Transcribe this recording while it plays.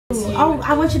Oh,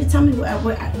 I want you to tell me what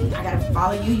I gotta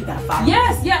follow you. You gotta follow.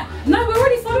 Yes, yeah. No, we're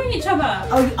already following each other.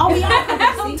 Oh,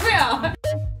 yeah. On Twitter.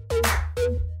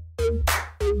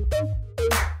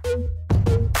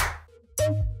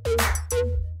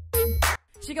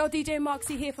 It's your girl DJ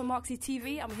Marxxi here for Marxxsi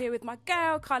TV. I'm here with my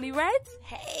girl Karlie Red.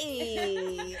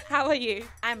 Hey. How are you?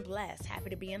 I'm blessed. Happy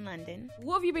to be in London.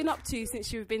 What have you been up to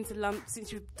since you've been to London,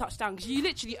 since you've touched down? Because you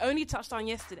literally only touched down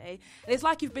yesterday. And it's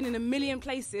like you've been in a million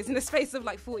places in the space of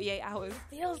like 48 hours.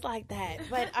 Feels like that.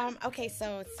 But, okay,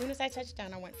 so as soon as I touched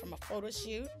down, I went from a photo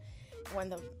shoot,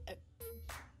 one of the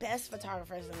best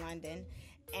photographers in London,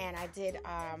 and I did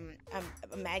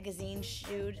a magazine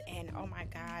shoot, and oh my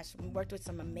gosh, we worked with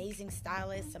some amazing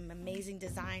stylists, some amazing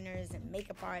designers and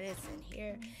makeup artists in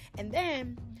here. And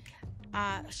then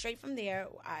straight from there,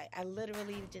 I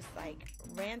literally just like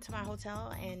ran to my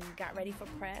hotel and got ready for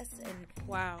press. And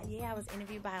wow, yeah, I was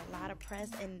interviewed by a lot of press,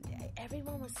 and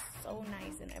everyone was so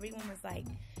nice, and everyone was like,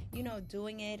 you know,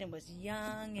 doing it and was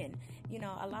young, and you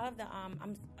know, a lot of the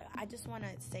I just want to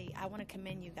say I want to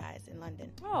commend you guys in London.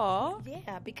 Aww.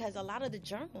 Yeah, because a lot of the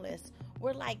journalists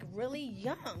were like really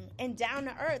young and down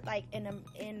to earth, like in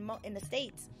the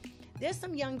States. There's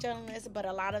some young journalists, but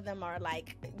a lot of them are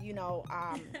like, you know,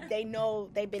 they know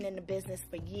they've been in the business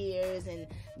for years, and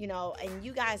you know, and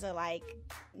you guys are like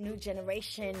new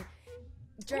generation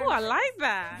journalists. Oh, I like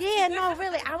that. Yeah, no,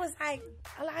 really, I was like,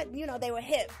 a lot, you know, they were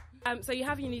hip. So you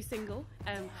have your new single,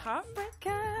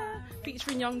 Heartbreaker,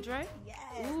 featuring Young Dre. Yes,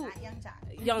 Ooh. not Young Jock.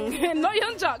 Not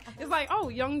Young Jock. It's like, oh,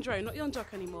 Young Dre, not Young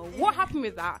Jock anymore. What happened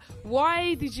with that?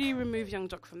 Why did you remove Young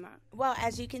Jock from that? Well,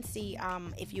 as you can see,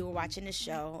 if you were watching the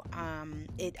show,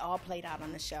 it all played out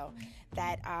on the show.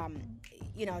 That,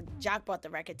 you know, Jock brought the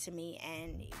record to me,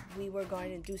 and we were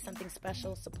going to do something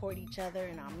special, support each other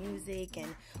in our music,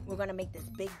 and we're going to make this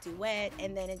big duet.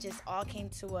 And then it just all came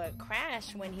to a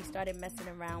crash when he started messing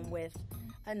around with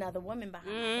another woman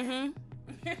behind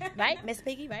right, Miss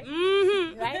Piggy, right?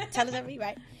 Right? Tell us everything,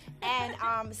 right?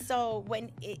 And so when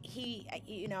he,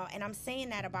 you know, and I'm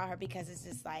saying that about her because it's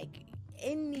just like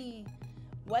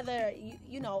whether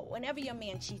you know, whenever your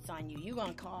man cheats on you, you're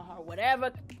gonna call her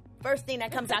whatever first thing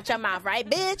that comes out your mouth, right?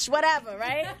 Bitch, whatever,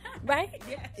 right? Right?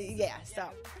 Yeah. So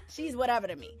she's whatever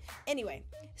to me. Anyway,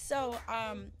 so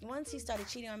once he started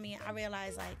cheating on me, I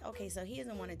realized like, okay, so he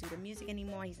doesn't want to do the music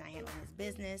anymore. He's not handling his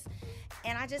business,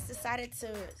 and I just decided to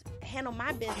handle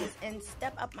my business and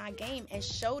step up my game and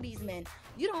show these men,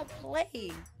 you don't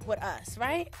play with us,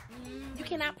 right? You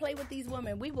cannot play with these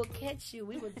women. We will catch you.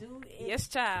 We will do it. Yes,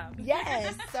 child.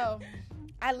 Yes. So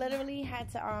I literally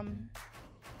had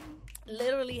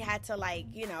to like,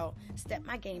 you know, step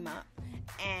my game up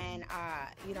and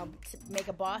you know, to make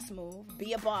a boss move,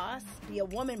 be a boss, be a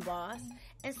woman boss,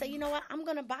 and say, you know what, I'm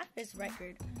gonna buy this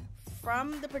record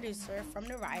from the producer, from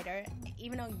the writer,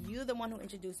 even though you're the one who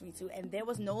introduced me to, and there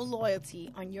was no loyalty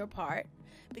on your part,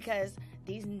 because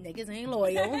these niggas ain't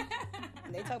loyal.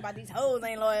 And they talk about these hoes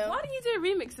ain't loyal. Why don't you do a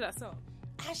remix to that song?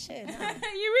 I should.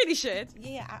 You really should.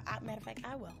 Yeah, matter of fact,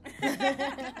 I will.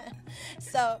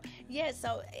 So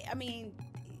I mean,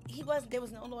 there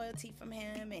was no loyalty from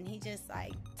him, and he just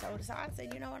like told us. So I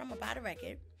said, you know what, I'm gonna buy the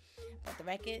record. Bought the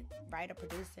record, writer,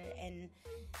 producer,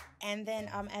 and then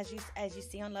as you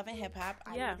see on Love and Hip Hop,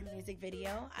 I did the music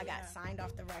video. I got signed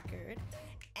off the record,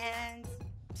 and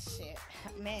shit,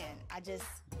 man, I just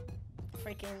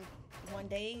freaking one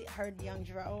day heard Young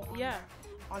Dro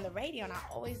on the radio, and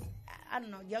I don't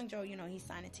know, Young Dro, you know, he's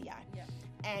signed to T.I.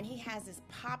 And he has this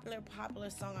popular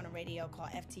song on the radio called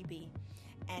FTB,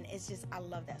 and it's just, I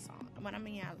love that song. When I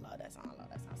mean I love that song.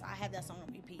 So I have that song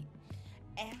on repeat,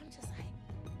 and I'm just like,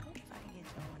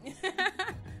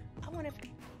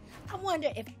 I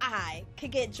wonder if I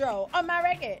could get Dro on my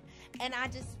record. And I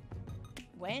just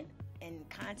went and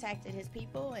contacted his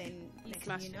people, and you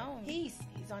know, he's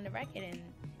on the record, and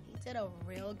he did a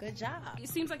real good job. It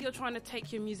seems like you're trying to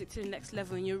take your music to the next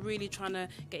level, and you're really trying to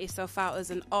get yourself out as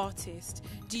an artist.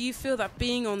 Do you feel that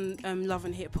being on Love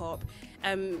and Hip Hop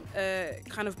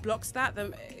kind of blocks that?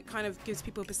 It kind of gives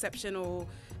people a perception, or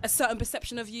a certain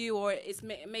perception of you, or it's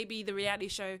maybe the reality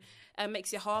show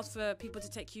makes it hard for people to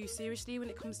take you seriously when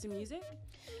it comes to music?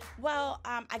 Well,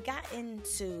 I got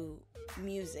into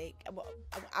music. Well,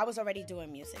 I was already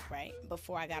doing music, right,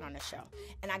 before I got on the show.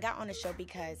 And I got on the show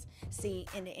because, see,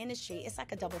 in the industry, it's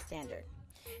like a double standard.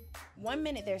 One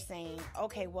minute they're saying,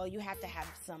 okay, well, you have to have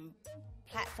some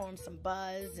platform, some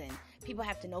buzz, and people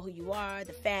have to know who you are,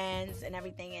 the fans and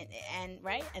everything, and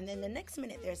right? And then the next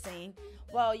minute they're saying,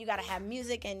 well, you got to have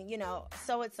music, and you know,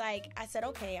 so it's like, I said,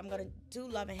 okay, I'm going to do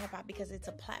Love and Hip Hop because it's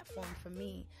a platform for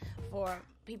me, for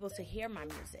people to hear my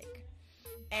music.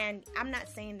 And I'm not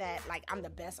saying that like I'm the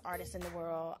best artist in the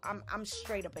world. I'm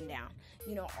straight up and down.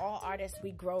 You know, all artists,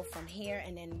 we grow from here,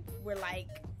 and then we're like,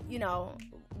 you know,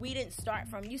 we didn't start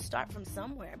from, you start from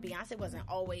somewhere. Beyonce wasn't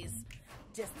always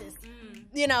just this,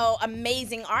 you know,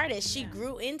 amazing artist. She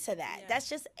grew into that. Yeah. That's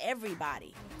just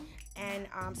everybody. And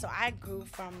so I grew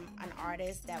from an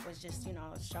artist that was just, you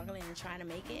know, struggling and trying to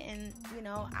make it. And, you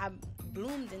know, I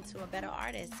bloomed into a better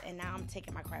artist. And now I'm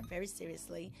taking my craft very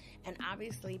seriously. And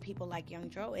obviously people like Young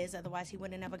Dro is, otherwise he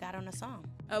would have never got on a song.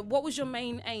 What was your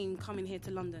main aim coming here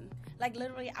to London? Like,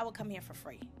 literally, I would come here for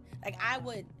free. Like, I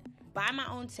would buy my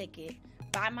own ticket,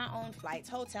 buy my own flights,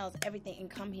 hotels, everything, and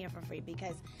come here for free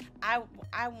because I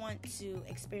want to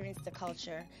experience the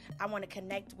culture. I want to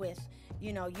connect with,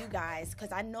 you know, you guys,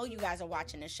 because I know you guys are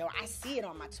watching the show. I see it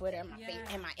on my Twitter and my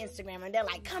Facebook and my Instagram, and they're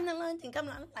like, come to London, come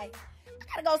to London. I'm like,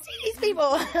 I gotta go see these people.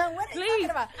 What are they talking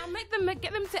about? I'll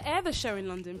get them to air the show in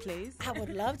London, please. I would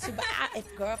love to, but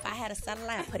if I had a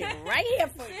satellite, I'd put it right here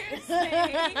for you.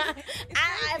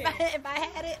 If I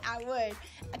had it, I would,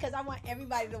 because I want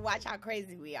everybody to watch how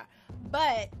crazy we are.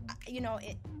 But, you know,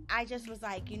 I just was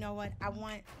like, you know what? I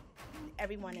want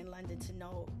everyone in London to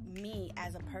know me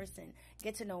as a person,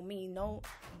 get to know me, know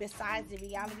besides the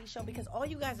reality show, because all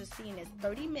you guys are seeing is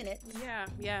 30 minutes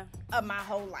of my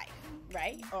whole life,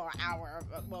 right? Or an hour,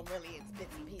 well, really it's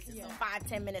bits and pieces, so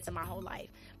 5-10 minutes of my whole life.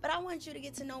 But I want you to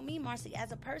get to know me, Marxsi,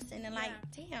 as a person, and like,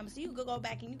 damn, so you could go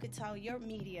back and you could tell your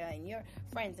media and your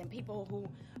friends and people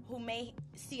who may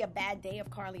see a bad day of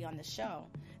Karlie on the show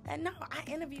that, no, I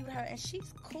interviewed her and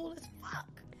she's cool as fuck.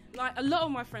 Like, a lot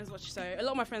of my friends watch the show. A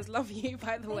lot of my friends love you,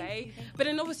 by the way. But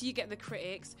then obviously you get the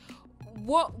critics.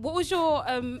 What was your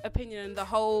opinion on the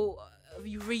whole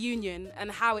reunion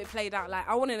and how it played out? Like,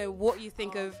 I want to know what you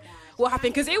think of what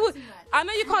happened, because it was. I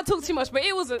know you can't talk too much, but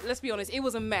it was. Let's be honest, it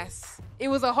was a mess. It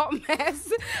was a hot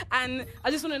mess, and I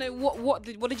just want to know what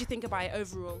did you think about it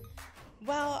overall?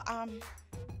 Well,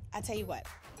 I tell you what.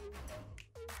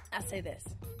 I'll say this.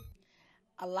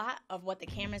 A lot of what the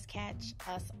cameras catch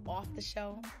us off the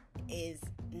show is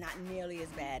not nearly as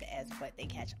bad as what they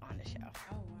catch on the show.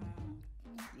 Oh, wow.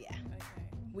 Yeah. Okay.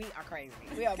 We are crazy.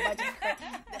 We are a bunch of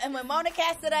crazy. And when Mona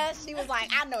casted us, she was like,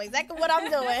 I know exactly what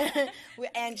I'm doing.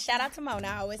 And shout out to Mona.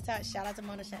 I always tell, shout out to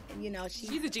Mona. You know,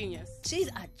 she's a genius. She's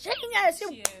a genius.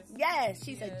 She is. Yes,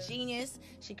 she's a genius.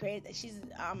 She created, she's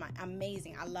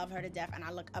amazing. I love her to death, and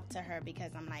I look up to her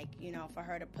because I'm like, you know, for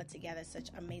her to put together such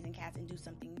amazing cast and do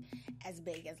something as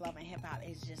big as Love and Hip Hop,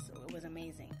 it was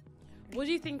amazing. What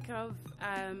do you think of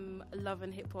Love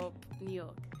and Hip Hop New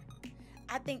York?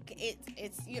 I think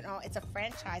it's you know, it's a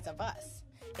franchise of us.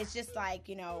 It's just like,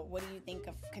 you know, what do you think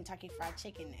of Kentucky Fried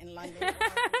Chicken in London? Or,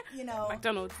 you know,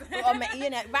 McDonald's. Or, you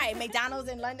know, right, McDonald's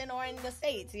in London or in the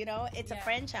States. You know, it's a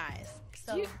franchise.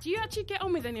 So do you actually get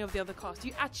on with any of the other cast? Do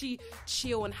you actually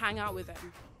chill and hang out with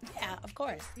them? Yeah, of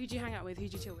course. Who do you hang out with? Who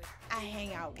do you chill with? I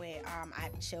hang out with, I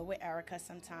chill with Erica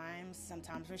sometimes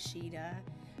Rashida,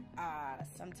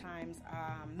 sometimes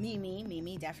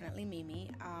Mimi, definitely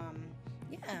Mimi.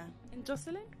 Yeah. And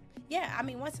Jocelyn? Yeah, I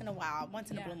mean, once in a while,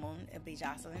 once in a blue moon, it'll be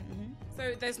Jocelyn. Mm-hmm.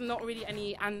 So there's not really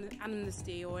any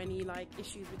amnesty or any, like,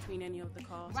 issues between any of the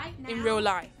cast right now, in real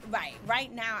life?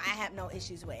 Right now, I have no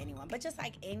issues with anyone. But just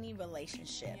like any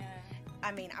relationship,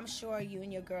 I mean, I'm sure you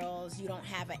and your girls, you don't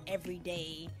have an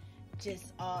everyday,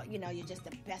 just, you know, you're just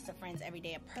the best of friends every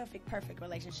day, a perfect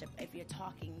relationship if you're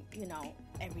talking, you know,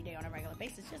 every day on a regular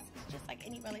basis. Just like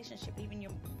any relationship, even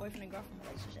your boyfriend and girlfriend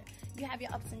relationship, you have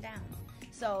your ups and downs.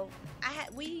 So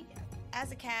we,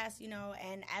 as a cast, you know,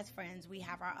 and as friends, we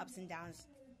have our ups and downs,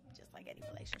 just like any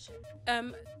relationship.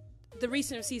 The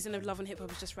recent season of Love and Hip Hop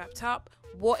has just wrapped up.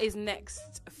 What is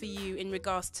next for you in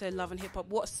regards to Love and Hip Hop?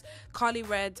 What's Karlie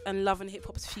Redd and Love and Hip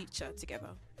Hop's future together?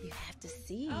 You have to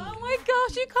see. Oh my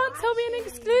gosh, you can't tell me an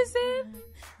exclusive.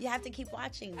 You have to keep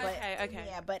watching. But, okay.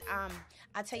 Yeah, but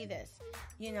I'll tell you this.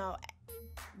 You know,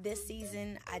 this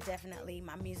season,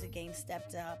 my music game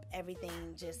stepped up.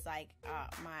 Everything just like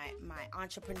my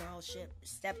entrepreneurship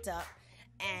stepped up.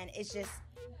 And it's just,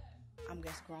 I'm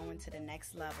just growing to the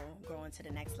next level.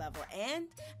 And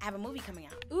I have a movie coming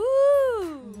out.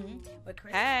 Ooh. Mm-hmm. With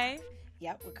Chris. Hey.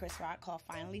 Yep, with Chris Rock, called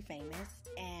Finally Famous.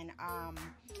 And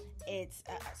it's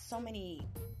so many,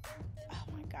 oh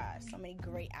my God, so many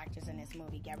great actors in this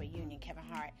movie. Gary Union, Kevin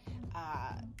Hart.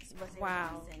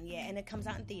 Wow. Yeah, and it comes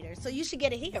out in theaters. So you should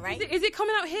get it here, right? Is it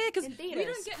coming out here? Because we theaters.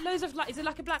 don't get loads of, like, is it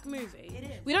like a black movie? It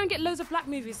is. We don't get loads of black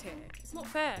movies here. It's not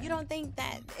fair. You don't think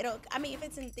that I mean, if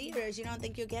it's in theaters, you don't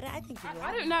think you'll get it? I think you will.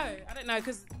 I don't know,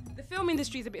 because the film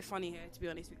industry is a bit funny here, to be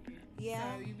honest with you. Yeah.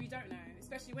 So we don't know,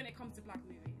 especially when it comes to black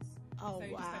movies. Oh, So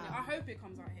you wow. just don't know. I hope it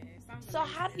comes out here. It sounds So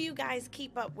how amazing. do you guys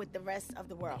keep up with the rest of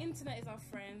the world? The internet is our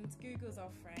friend, Google's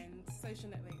our friend, social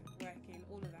networking,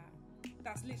 all of that.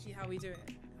 That's literally how we do it.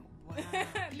 Wow.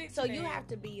 Literally. So you have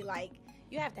to be like,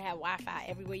 you have to have Wi-Fi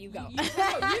everywhere you go. You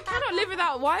cannot live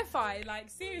without Wi-Fi, like,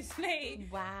 seriously.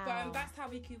 Wow. But that's how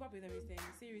we keep up with everything,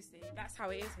 seriously. That's how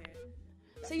it is here.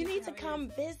 So you need to come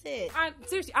visit.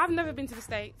 Seriously, I've never been to the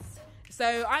States.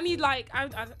 So I need, like,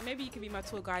 maybe you can be my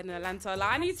tour guide in Atlanta.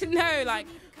 Like, I need to know, like,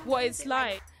 what it's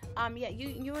like. Yeah,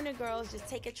 you and the girls just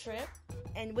take a trip,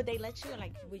 and would they let you?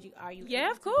 Like, are you?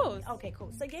 Yeah, of course. Okay,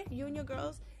 cool. So yeah, you and your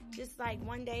girls just like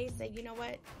one day say, you know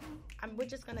what, we're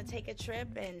just gonna take a trip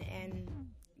and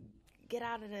get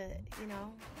out of the, you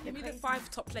know. Give me the 5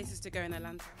 top places to go in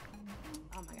Atlanta.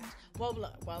 Oh my gosh. Well,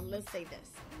 look. Well, let's say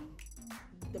this.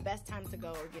 The best time to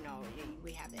go, you know,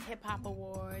 we have the hip hop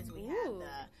awards. We have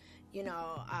the, you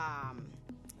know,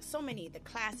 so many the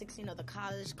classics. You know, the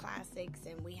college classics,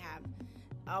 and we have.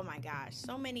 Oh my gosh,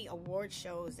 so many award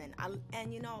shows,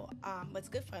 and you know, what's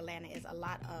good for Atlanta is a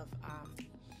lot of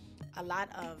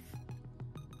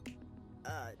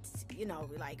you know,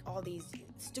 like all these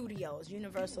studios,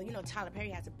 Universal. You know, Tyler Perry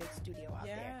has a big studio out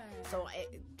there. So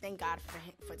thank God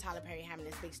for Tyler Perry having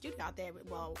this big studio out there.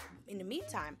 Well, in the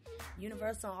meantime,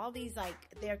 Universal, all these, like,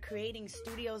 they're creating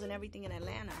studios and everything in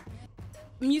Atlanta.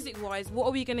 Music-wise, what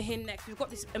are we going to hear next? We've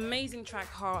got this amazing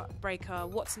track, Heartbreaker.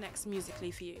 What's next musically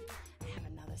for you? I have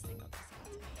another single that's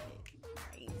about to hit.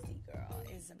 Crazy Girl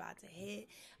is about to hit.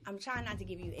 I'm trying not to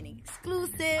give you any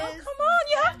exclusives. Oh, come on,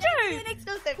 you have to! An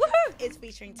exclusive. Woohoo! It's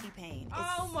featuring T-Pain.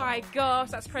 Oh my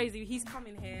gosh, that's crazy. He's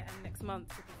coming here next month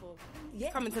to perform. Yeah.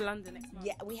 He's coming to London next month.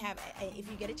 Yeah, we have. If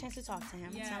you get a chance to talk to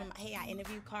him, tell him, hey, I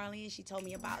interviewed Karlie and she told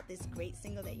me about this great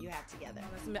single that you have together.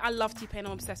 I love T-Pain.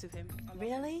 I'm obsessed with him.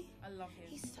 Really? I love him.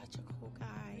 He's such a cool guy.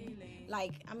 Really?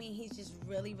 Like, I mean, he's just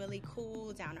really, really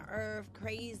cool, down to earth,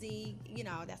 crazy. You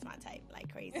know, that's my type.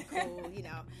 Like, crazy, cool, you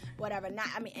know, whatever. Not,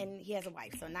 I mean, and he has a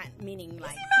wife, so not meaning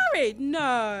like. Is he married?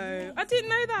 No. I didn't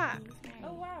know that.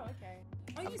 Oh, wow, okay.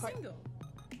 Are you single?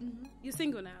 Mm-hmm. You're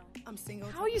single now? I'm single.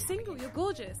 How are you single? You're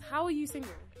gorgeous. How are you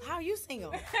single? How are you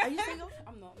single? Are you single?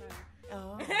 I'm not, no.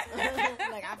 Oh,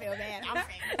 like, I feel bad. I'm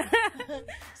single.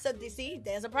 So, see,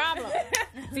 there's a problem.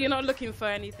 So you're not looking for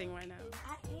anything right now?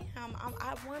 I am.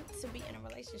 I want to be in a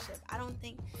relationship. I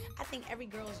think every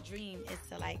girl's dream is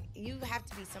to, like, you have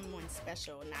to be someone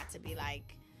special, not to be,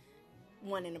 like,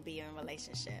 wanting to be in a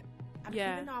relationship. I mean,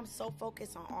 even though I'm so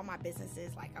focused on all my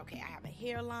businesses, like, okay, I have a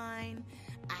hairline,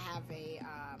 I have a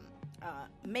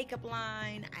makeup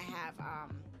line, I have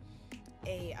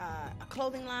a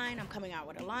clothing line, I'm coming out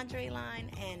with a lingerie line,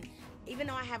 and even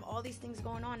though I have all these things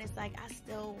going on, it's like I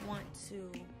still want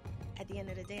to, at the end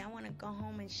of the day, I want to go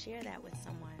home and share that with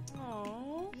someone.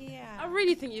 Oh, yeah. I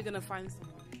really think you're gonna find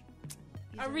someone.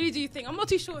 I really do think. I'm not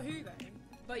too sure who though,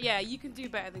 but yeah, you can do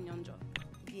better than Yon John.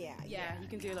 Yeah, you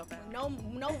can do a lot better. No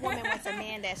woman wants a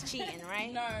man that's cheating,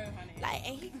 right? No, honey. Like,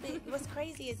 and what's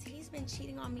crazy is he's been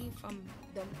cheating on me from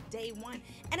the day one,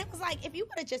 and it was like, if you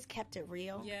would have just kept it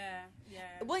real,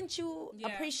 wouldn't you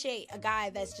appreciate a guy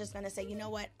that's just gonna say, you know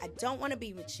what, I don't want to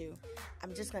be with you,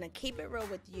 I'm just gonna keep it real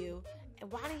with you?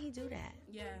 And why did he do that?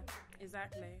 Yeah,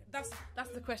 exactly. That's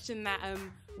the question that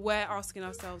we're asking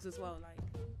ourselves as well. Like,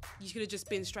 you could have just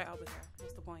been straight up with her.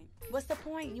 What's the point? What's the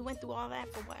point? You went through all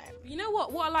that for what? You know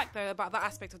what? What I like though about that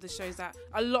aspect of the show is that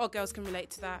a lot of girls can relate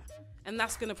to that, and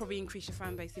that's gonna probably increase your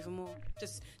fan base even more.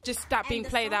 Just that being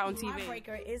played out on TV.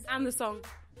 And the song.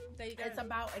 There you go. It's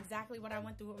about exactly what I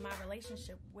went through with my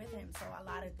relationship with him. So a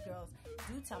lot of girls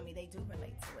do tell me they do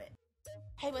relate to it.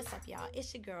 Hey, what's up, y'all?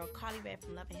 It's your girl, Karlie Red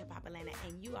from Love and Hip Hop Atlanta,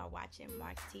 and you are watching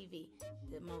Marxxi TV,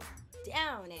 the most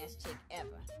down-ass chick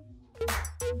ever.